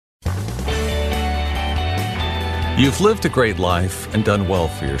You've lived a great life and done well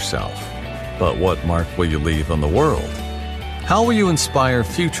for yourself. But what mark will you leave on the world? How will you inspire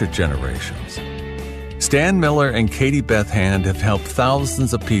future generations? Stan Miller and Katie Beth Hand have helped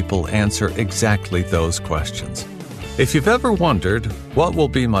thousands of people answer exactly those questions. If you've ever wondered, what will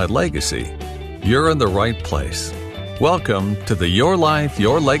be my legacy? You're in the right place. Welcome to the Your Life,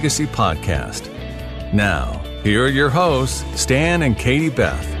 Your Legacy podcast. Now, here are your hosts, Stan and Katie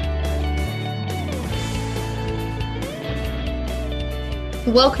Beth.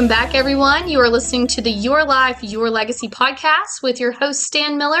 Welcome back, everyone. You are listening to the Your Life, Your Legacy podcast with your hosts,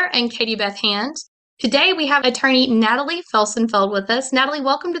 Stan Miller and Katie Beth Hand. Today, we have attorney Natalie Felsenfeld with us. Natalie,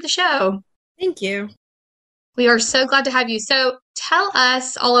 welcome to the show. Thank you. We are so glad to have you. So tell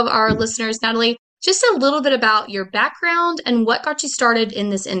us, all of our listeners, Natalie, just a little bit about your background and what got you started in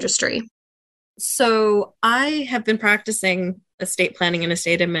this industry. So I have been practicing estate planning and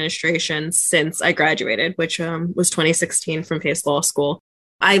estate administration since I graduated, which was 2016 from Pace Law School.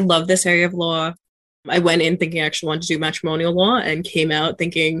 I love this area of law. I went in thinking I actually wanted to do matrimonial law and came out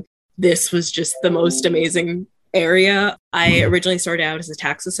thinking this was just the most amazing area. I originally started out as a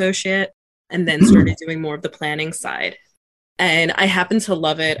tax associate and then started doing more of the planning side. And I happen to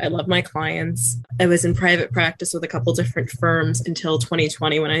love it. I love my clients. I was in private practice with a couple different firms until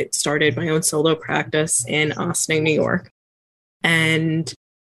 2020 when I started my own solo practice in Austin, New York. And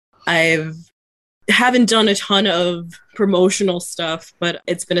haven't done a ton of promotional stuff, but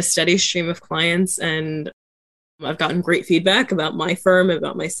it's been a steady stream of clients and I've gotten great feedback about my firm,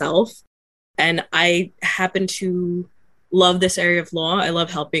 about myself. And I happen to love this area of law. I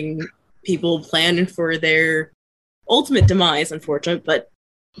love helping people plan for their ultimate demise, unfortunate, but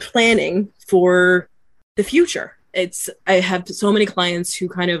planning for the future. I have so many clients who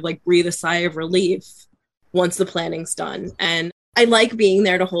kind of like breathe a sigh of relief once the planning's done. And I like being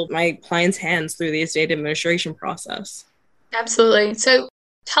there to hold my clients' hands through the estate administration process. Absolutely. So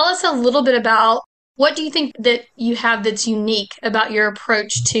tell us a little bit about what do you think that you have that's unique about your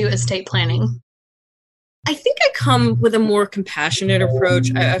approach to estate planning? I think I come with a more compassionate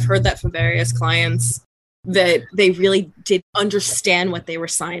approach. I've heard that from various clients that they really did understand what they were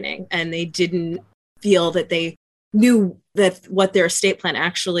signing and they didn't feel that they knew that what their estate plan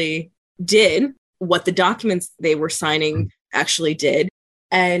actually did, what the documents they were signing actually did,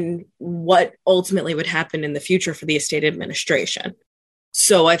 and what ultimately would happen in the future for the estate administration.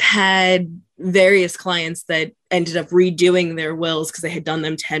 So I've had various clients that ended up redoing their wills because they had done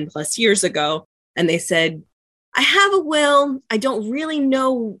them 10 plus years ago. And they said, I have a will. I don't really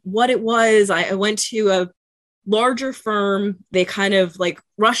know what it was. I went to a larger firm. They kind of like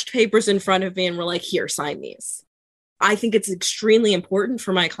rushed papers in front of me and were like, here, sign these. I think it's extremely important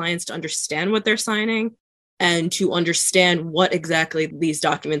for my clients to understand what they're signing and to understand what exactly these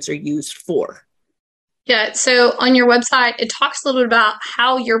documents are used for. Yeah, so on your website, it talks a little bit about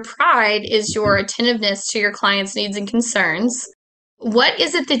how your pride is your attentiveness to your clients' needs and concerns. What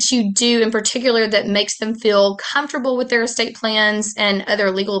is it that you do in particular that makes them feel comfortable with their estate plans and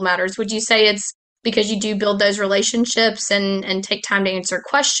other legal matters? Would you say it's because you do build those relationships and take time to answer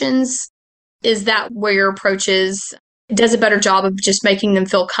questions? Is that where your approach is? Does a better job of just making them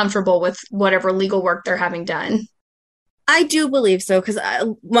feel comfortable with whatever legal work they're having done? I do believe so, because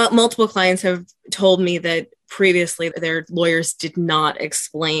multiple clients have told me that previously their lawyers did not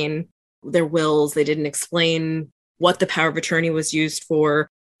explain their wills. They didn't explain what the power of attorney was used for,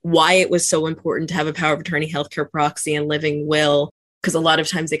 why it was so important to have a power of attorney, healthcare proxy, and living will, because a lot of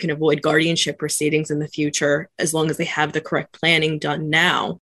times they can avoid guardianship proceedings in the future as long as they have the correct planning done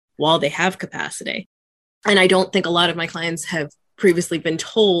now while they have capacity. And I don't think a lot of my clients have previously been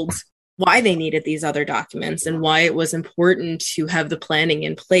told why they needed these other documents and why it was important to have the planning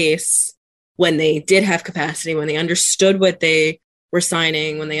in place when they did have capacity, when they understood what they were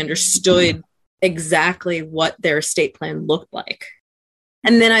signing, when they understood exactly what their estate plan looked like.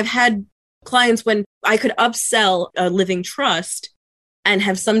 And then I've had clients when I could upsell a living trust and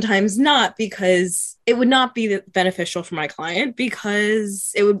have sometimes not, because it would not be beneficial for my client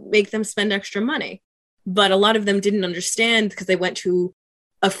because it would make them spend extra money. But a lot of them didn't understand because they went to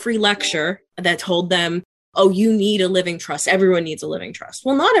a free lecture that told them, oh, you need a living trust. Everyone needs a living trust.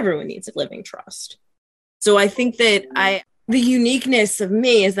 Well, not everyone needs a living trust. So I think that the uniqueness of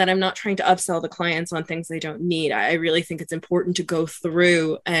me is that I'm not trying to upsell the clients on things they don't need. I really think it's important to go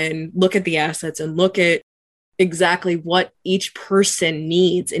through and look at the assets and look at exactly what each person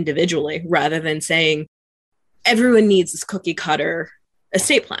needs individually, rather than saying everyone needs this cookie cutter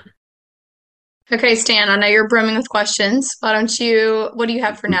estate plan. Okay, Stan, I know you're brimming with questions. What do you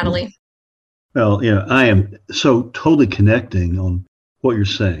have for Natalie? Well, I am so totally connecting on what you're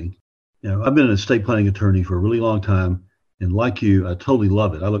saying. I've been an estate planning attorney for a really long time. And like you, I totally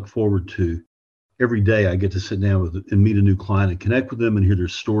love it. I look forward to every day I get to sit down with and meet a new client and connect with them and hear their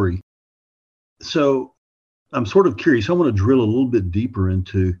story. So I'm sort of curious. I want to drill a little bit deeper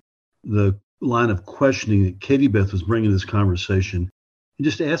into the line of questioning that Katie Beth was bringing to this conversation and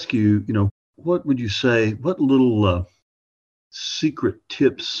just ask you, what would you say, what little secret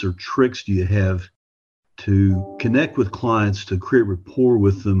tips or tricks do you have to connect with clients, to create rapport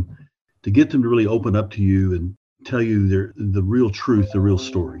with them, to get them to really open up to you and tell you the real truth, the real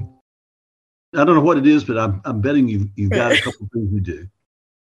story? I don't know what it is, but I'm betting you've got a couple of things you do.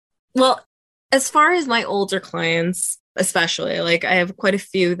 Well, as far as my older clients, especially, like I have quite a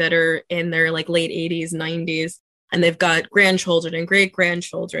few that are in their like late 80s, 90s, and they've got grandchildren and great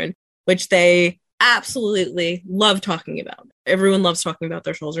grandchildren, which they absolutely love talking about. Everyone loves talking about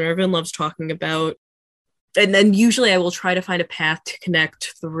their children. Everyone loves talking about, and then usually I will try to find a path to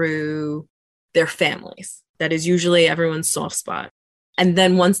connect through their families. That is usually everyone's soft spot. And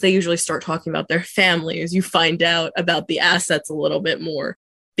then once they usually start talking about their families, you find out about the assets a little bit more,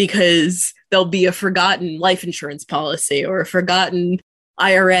 because there'll be a forgotten life insurance policy or a forgotten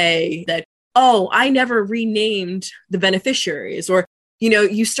IRA that, oh, I never renamed the beneficiaries. Or,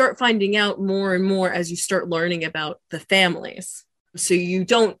 you start finding out more and more as you start learning about the families. So you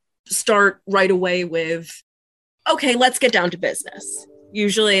don't start right away with, okay, let's get down to business.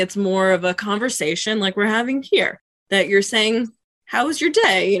 Usually it's more of a conversation like we're having here, that you're saying, how was your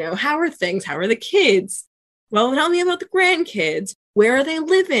day? How are things? How are the kids? Well, tell me about the grandkids. Where are they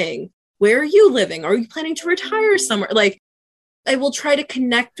living? Where are you living? Are you planning to retire somewhere? Like, I will try to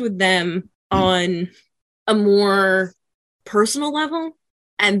connect with them on a more personal level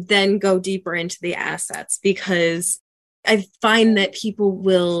and then go deeper into the assets, because I find that people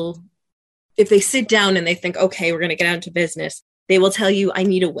will, if they sit down and they think, okay, we're going to get out to business, they will tell you, I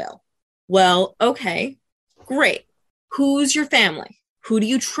need a will. Well, okay, great. Who's your family? Who do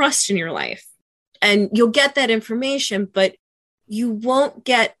you trust in your life? And you'll get that information, but you won't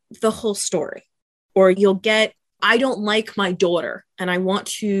get the whole story. Or you'll get, I don't like my daughter and I want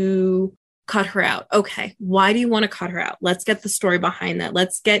to cut her out. Okay, why do you want to cut her out? Let's get the story behind that.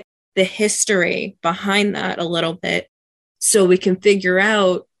 Let's get the history behind that a little bit so we can figure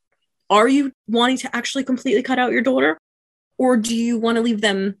out, are you wanting to actually completely cut out your daughter? Or do you want to leave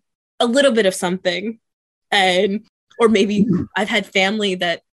them a little bit of something? Or maybe I've had family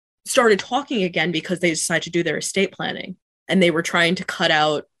that started talking again because they decided to do their estate planning and they were trying to cut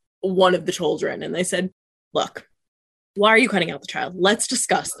out one of the children. And they said, look, why are you cutting out the child? Let's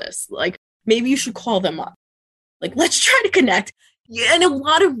discuss this. Like, maybe you should call them up. Like, let's try to connect. In a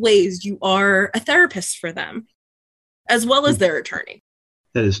lot of ways, you are a therapist for them as well as their attorney.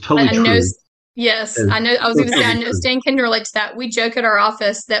 That is totally true. Yes, I know. I was going to say, I know Stan can relate to that. We joke at our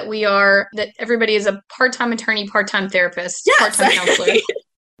office that that everybody is a part-time attorney, part-time therapist, yes, part-time counselor.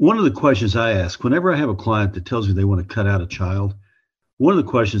 One of the questions I ask whenever I have a client that tells me they want to cut out a child, one of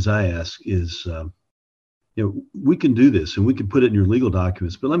the questions I ask is, we can do this and we can put it in your legal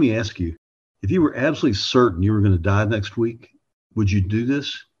documents, but let me ask you, if you were absolutely certain you were going to die next week, would you do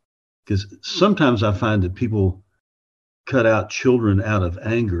this? Because sometimes I find that people cut out children out of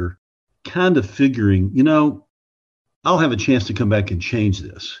anger, kind of figuring, I'll have a chance to come back and change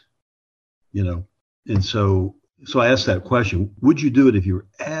this, and so I asked that question, would you do it if you were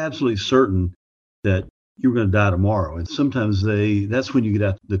absolutely certain that you were going to die tomorrow? And sometimes that's when you get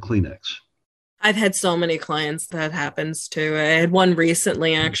out the Kleenex. I've had so many clients that happens to. I had one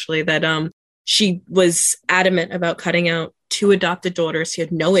recently, actually, that she was adamant about cutting out 2 adopted daughters. She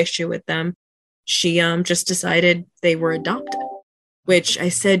had no issue with them. She just decided they were adopted, which I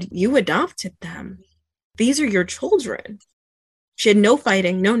said, you adopted them. These are your children. She had no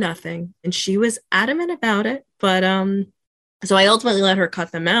fighting, no nothing. And she was adamant about it. But so I ultimately let her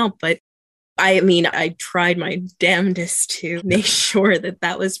cut them out. But I tried my damnedest to make sure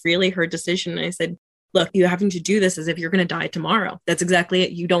that was really her decision. And I said, look, you're having to do this as if you're going to die tomorrow. That's exactly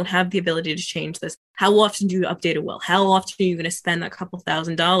it. You don't have the ability to change this. How often do you update a will? How often are you going to spend that couple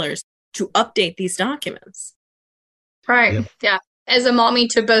 $1,000s to update these documents? Right. Yep. Yeah. As a mommy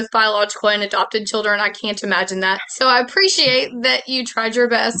to both biological and adopted children, I can't imagine that. So I appreciate that you tried your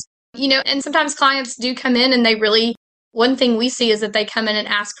best. And sometimes clients do come in and one thing we see is that they come in and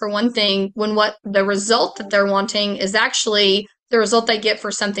ask for one thing when what the result that they're wanting is actually the result they get for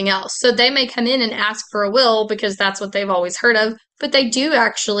something else. So they may come in and ask for a will because that's what they've always heard of, but they do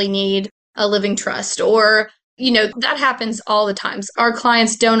actually need a living trust or, that happens all the times. Our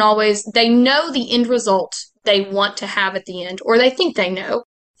clients they know the end result they want to have at the end, or they think they know.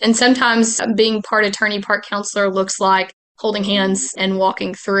 And sometimes being part attorney, part counselor looks like holding hands and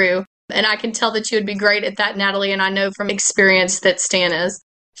walking through. And I can tell that you would be great at that, Natalie. And I know from experience that Stan is.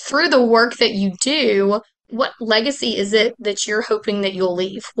 Through the work that you do, what legacy is it that you're hoping that you'll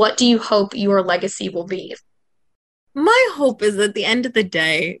leave? What do you hope your legacy will be? My hope is at the end of the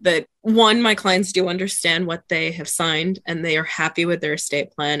day that one, my clients do understand what they have signed and they are happy with their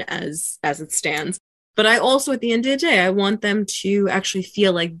estate plan as it stands. But I also, at the end of the day, I want them to actually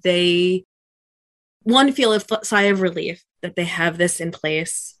feel like they, one, feel a sigh of relief that they have this in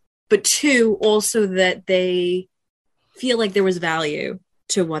place, but two, also that they feel like there was value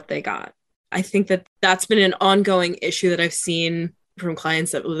to what they got. I think that that's been an ongoing issue that I've seen from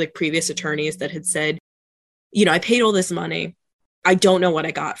clients that were like previous attorneys that had said, I paid all this money. I don't know what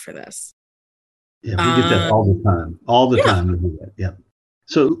I got for this. Yeah, we get that all the time. All the time we do that. Yeah.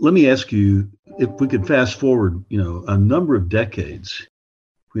 So let me ask you, if we could fast forward, a number of decades,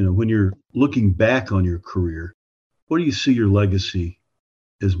 when you're looking back on your career, what do you see your legacy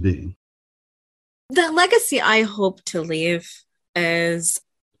as being? The legacy I hope to leave as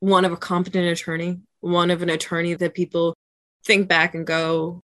one of a competent attorney, one of an attorney that people think back and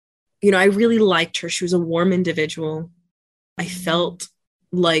go, I really liked her. She was a warm individual. I felt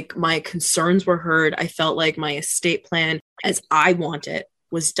like my concerns were heard. I felt like my estate plan, as I want it,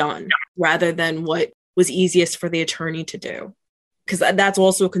 was done rather than what was easiest for the attorney to do. Because that's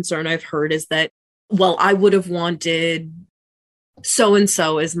also a concern I've heard is that, well, I would have wanted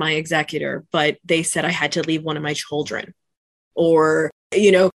so-and-so as my executor, but they said I had to leave one of my children. Or,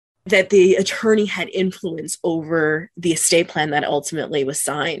 that the attorney had influence over the estate plan that ultimately was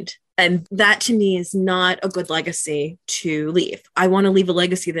signed. And that to me is not a good legacy to leave. I want to leave a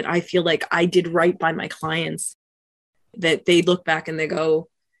legacy that I feel like I did right by my clients, that they look back and they go,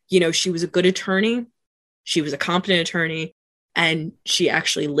 she was a good attorney, she was a competent attorney, and she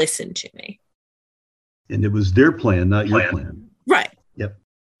actually listened to me. And it was their plan, not your plan. Right. Yep.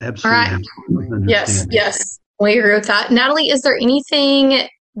 Absolutely. Right. Yes. We agree with that. Natalie, is there anything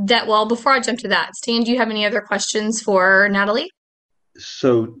that, before I jump to that, Stan, do you have any other questions for Natalie?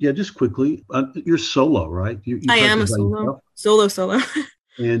 So, just quickly, you're solo, right? You I am a solo. Solo.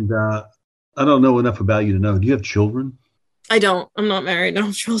 And I don't know enough about you to know. Do you have children? I don't. I'm not married. I don't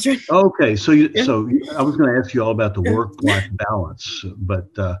have children. Okay. So I was going to ask you all about the work-life balance, but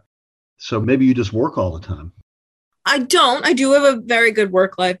so maybe you just work all the time. I don't. I do have a very good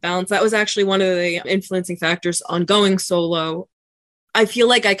work-life balance. That was actually one of the influencing factors on going solo. I feel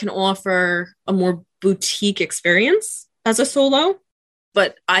like I can offer a more boutique experience as a solo,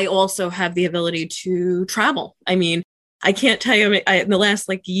 but I also have the ability to travel. I mean, I can't tell you, in the last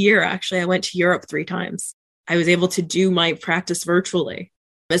year, actually, I went to Europe 3 times. I was able to do my practice virtually.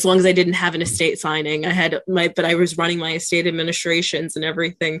 As long as I didn't have an estate signing, but I was running my estate administrations and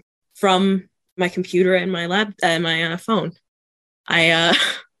everything from my computer and my lab and my phone. My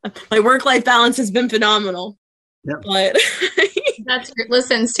work-life balance has been phenomenal. Yep. But that's great.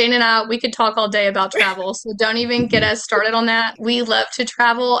 Listen, Stan and I, we could talk all day about travel, so don't even get us started on that. We love to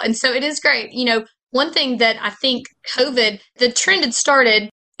travel, and so it is great. One thing that I think the trend had started,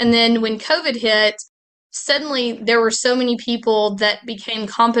 and then when COVID hit, suddenly there were so many people that became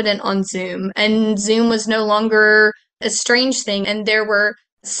competent on Zoom, and Zoom was no longer a strange thing, and there were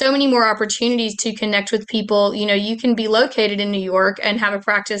so many more opportunities to connect with people. You can be located in New York and have a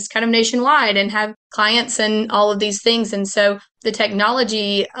practice kind of nationwide and have clients and all of these things. And so the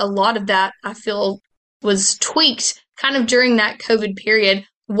technology, a lot of that I feel was tweaked kind of during that COVID period.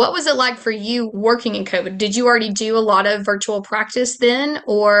 What was it like for you working in COVID? Did you already do a lot of virtual practice then,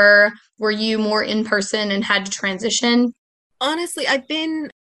 or were you more in person and had to transition? Honestly,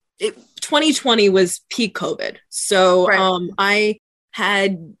 2020 was peak COVID. So right. I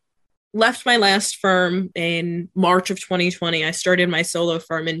had left my last firm in March of 2020. I started my solo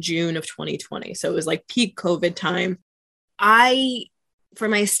firm in June of 2020. So it was peak COVID time. For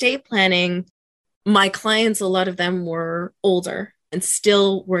my estate planning, my clients, a lot of them were older and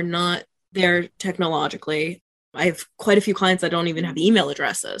still were not there technologically. I have quite a few clients that don't even have email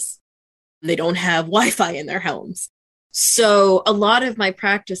addresses. They don't have Wi-Fi in their homes. So a lot of my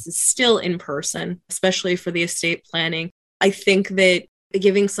practice is still in person, especially for the estate planning. I think that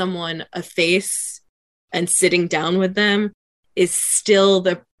giving someone a face and sitting down with them is still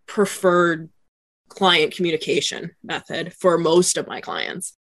the preferred client communication method for most of my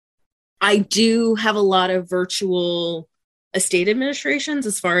clients. I do have a lot of virtual estate administrations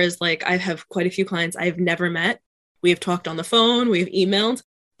as far as I have quite a few clients I've never met. We have talked on the phone, we have emailed,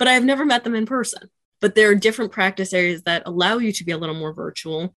 but I've never met them in person. But there are different practice areas that allow you to be a little more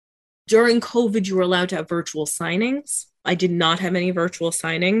virtual. During COVID, you were allowed to have virtual signings. I did not have any virtual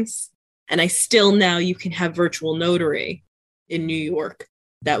signings. And now you can have virtual notary in New York.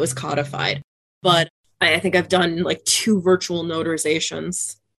 that was codified. But I think I've done like 2 virtual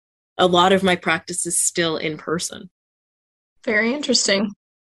notarizations. A lot of my practice is still in person. Very interesting.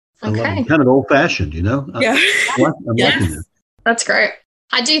 I love Okay. it. Kind of old fashioned, you know? Yeah. I'm liking it. That's great.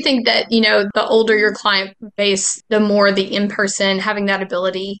 I do think that, the older your client base, the more the in-person, having that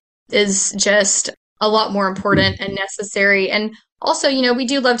ability is just a lot more important and necessary. And also, we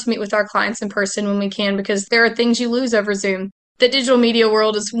do love to meet with our clients in person when we can, because there are things you lose over Zoom. The digital media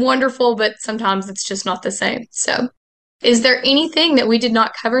world is wonderful, but sometimes it's just not the same. So is there anything that we did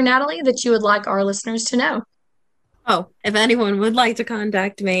not cover, Natalie, that you would like our listeners to know? Oh, if anyone would like to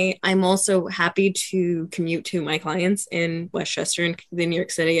contact me, I'm also happy to commute to my clients in Westchester and the New York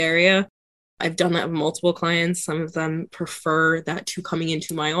City area. I've done that with multiple clients. Some of them prefer that to coming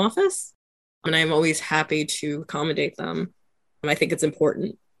into my office, and I'm always happy to accommodate them. I think it's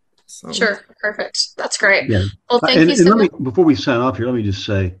important. So. Sure. Perfect. That's great. Yeah. Well, thank you so much. Before we sign off here, let me just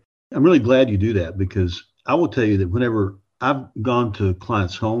say, I'm really glad you do that, because I will tell you that whenever I've gone to a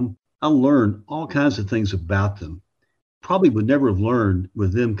client's home, I learned all kinds of things about them. Probably would never have learned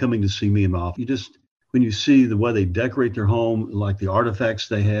with them coming to see me in my office. When you see the way they decorate their home, like the artifacts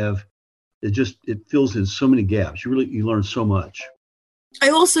they have, it fills in so many gaps. You learn so much. I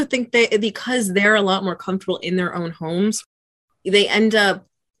also think that because they're a lot more comfortable in their own homes, they end up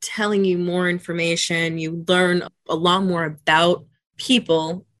telling you more information. You learn a lot more about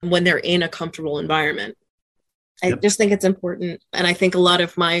people when they're in a comfortable environment. I just think it's important. And I think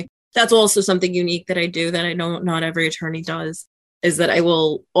that's also something unique that I do that I know not every attorney does, is that I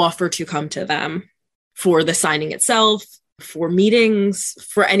will offer to come to them for the signing itself, for meetings,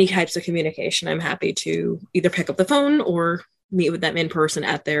 for any types of communication. I'm happy to either pick up the phone or meet with them in person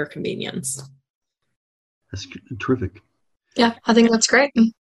at their convenience. That's terrific. Yeah, I think that's great.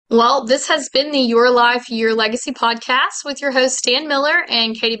 Well, this has been the Your Life, Your Legacy podcast with your hosts, Stan Miller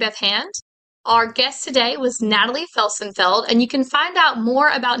and Katie Beth Hand. Our guest today was Natalie Felsenfeld, and you can find out more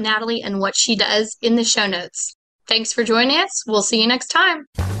about Natalie and what she does in the show notes. Thanks for joining us. We'll see you next time.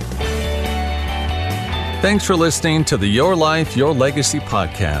 Thanks for listening to the Your Life, Your Legacy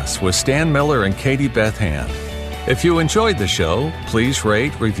podcast with Stan Miller and Katie Beth Hand. If you enjoyed the show, please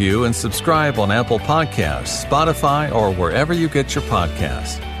rate, review, and subscribe on Apple Podcasts, Spotify, or wherever you get your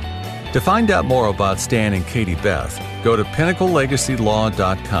podcasts. To find out more about Stan and Katie Beth, go to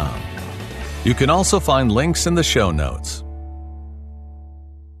pinnaclelegacylaw.com. You can also find links in the show notes.